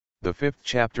The fifth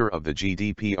chapter of the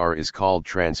GDPR is called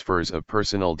Transfers of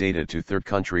Personal Data to Third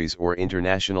Countries or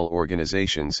International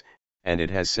Organizations, and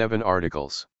it has 7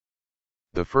 articles.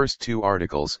 The first 2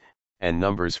 articles, and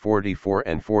numbers 44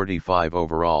 and 45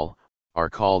 overall, are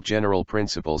called General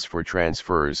Principles for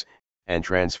Transfers, and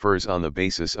transfers on the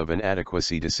basis of an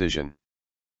adequacy decision.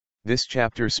 This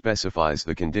chapter specifies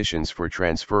the conditions for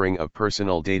transferring of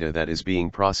personal data that is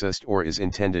being processed or is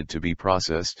intended to be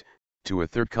processed, to a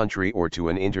third country or to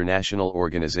an international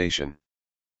organization.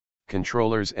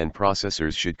 Controllers and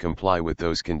processors should comply with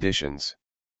those conditions.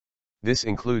 This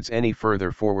includes any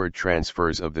further forward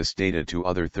transfers of this data to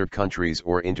other third countries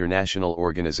or international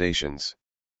organizations.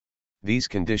 These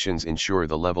conditions ensure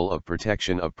the level of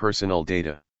protection of personal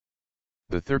data.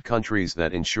 The third countries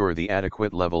that ensure the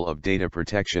adequate level of data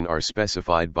protection are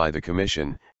specified by the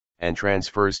Commission, and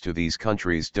transfers to these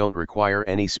countries don't require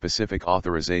any specific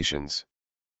authorizations.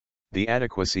 The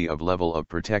adequacy of level of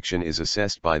protection is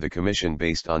assessed by the Commission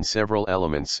based on several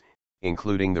elements,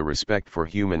 including the respect for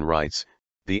human rights,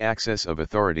 the access of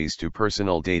authorities to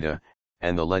personal data,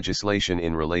 and the legislation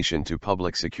in relation to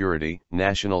public security,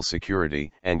 national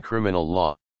security, and criminal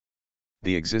law.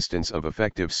 The existence of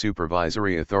effective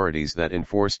supervisory authorities that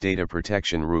enforce data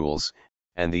protection rules,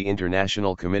 and the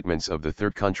international commitments of the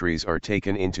third countries are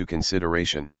taken into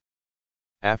consideration.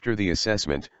 After the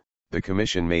assessment, the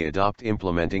Commission may adopt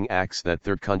implementing acts that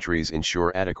third countries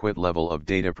ensure adequate level of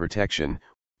data protection,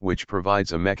 which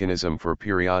provides a mechanism for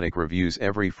periodic reviews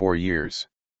every 4 years.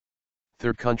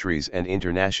 Third countries and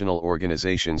international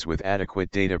organizations with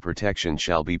adequate data protection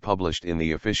shall be published in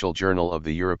the Official Journal of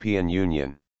the European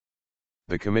Union.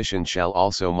 The Commission shall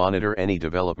also monitor any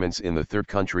developments in the third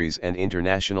countries and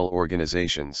international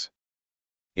organizations.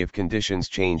 If conditions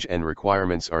change and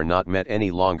requirements are not met any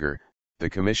longer, the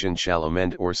Commission shall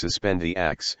amend or suspend the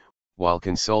acts, while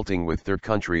consulting with third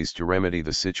countries to remedy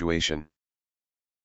the situation.